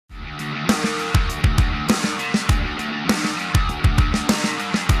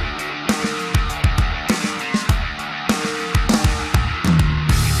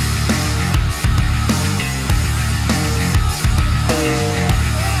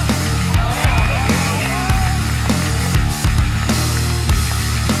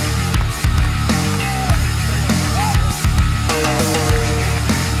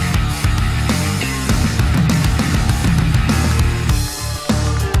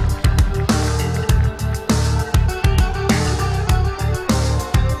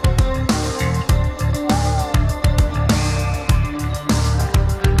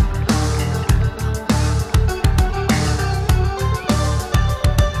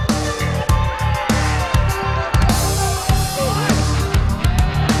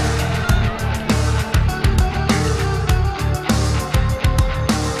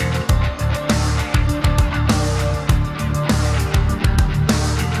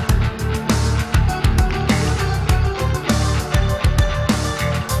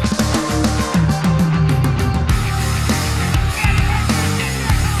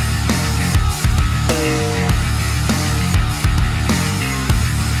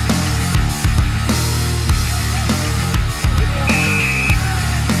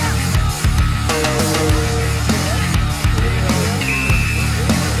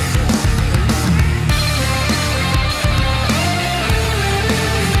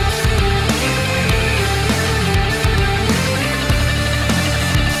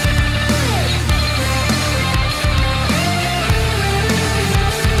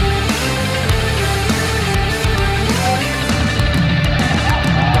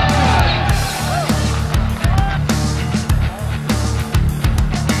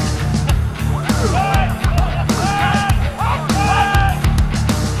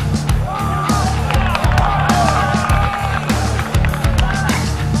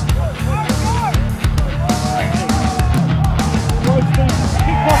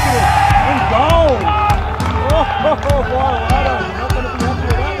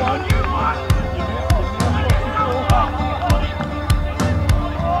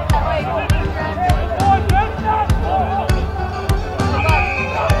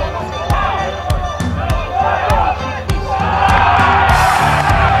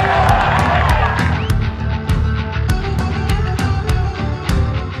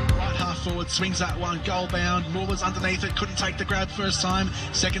forward, swings that one, goal bound. Muller's underneath it, couldn't take the grab first time.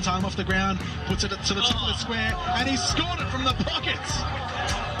 Second time off the ground, puts it to the top of the square, and he scored it from the pockets.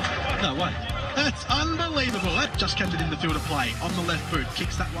 No way. That's unbelievable. That just kept it in the field of play. On the left boot,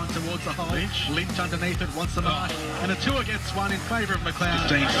 kicks that one towards the hole. Lynch underneath it, wants the mark. And Atua gets one in favour of McLeod.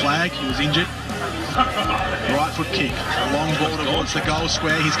 15 flag, he was injured. Right foot kick, long ball towards the goal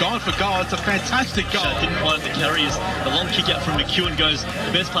square. He's gone for goal. It's a fantastic goal. Didn't find the carriers. The long kick out from McEwen goes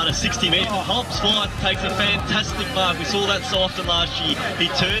the best part of 60 metres. Hops forward, takes a fantastic mark. We saw that so often last year.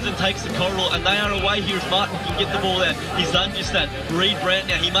 He turns and takes the corridor, and they are away here if Martin can get the ball out. He's done just that. Reed Brandt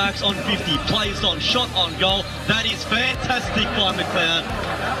now, he marks on 50, plays on, shot on goal. That is fantastic by McLeod.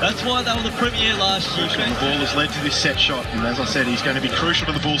 That's why they were the premier last year. The ball has led to this set shot, and as I said, he's going to be crucial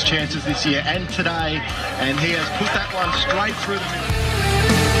to the Bulls' chances this year and today, and he has put that one straight through the middle.